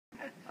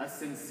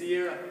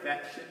sincere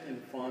affection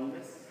and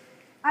fondness?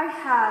 I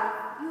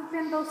have. You've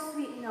been both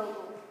sweet and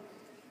noble.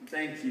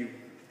 Thank you.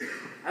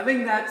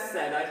 Having that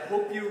said, I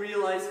hope you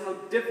realize how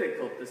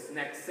difficult this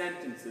next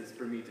sentence is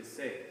for me to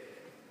say.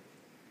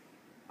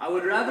 I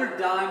would rather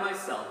die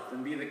myself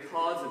than be the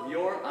cause of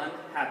your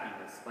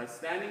unhappiness by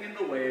standing in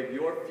the way of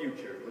your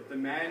future with the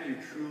man you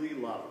truly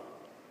love.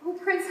 Oh,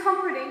 Prince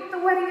Humperdink, the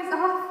wedding is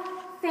off.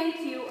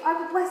 Thank you.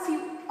 I will bless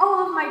you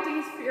all of my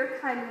days for your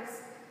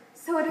kindness.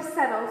 So it is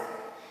settled.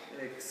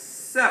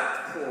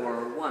 Except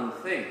for one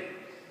thing.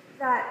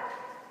 That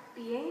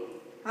being?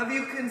 Have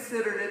you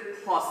considered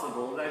it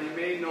possible that he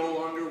may no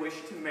longer wish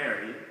to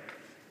marry?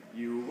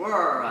 You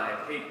were,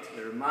 I hate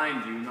to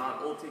remind you,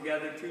 not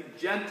altogether too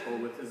gentle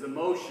with his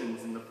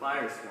emotions in the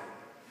fire swamp.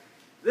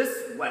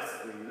 This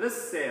Wesley,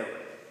 this sailor,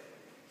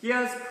 he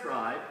has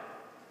pride.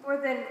 More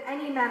than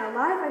any man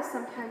alive, I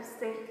sometimes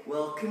think.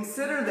 Well,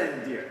 consider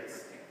then,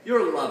 dearest.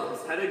 Your love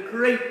has had a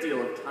great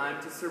deal of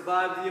time to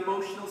survive the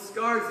emotional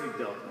scars you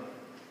dealt him.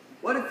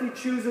 What if he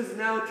chooses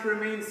now to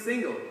remain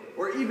single?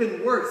 Or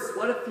even worse,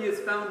 what if he has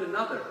found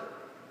another?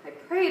 I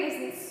pray it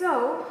isn't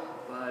so.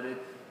 But it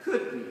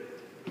could be.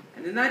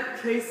 And in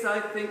that case, I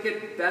think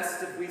it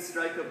best if we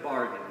strike a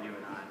bargain, you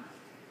and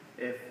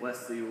I. If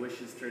Wesley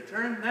wishes to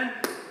return, then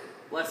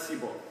bless you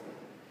both.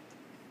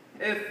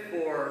 If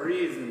for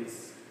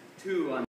reasons too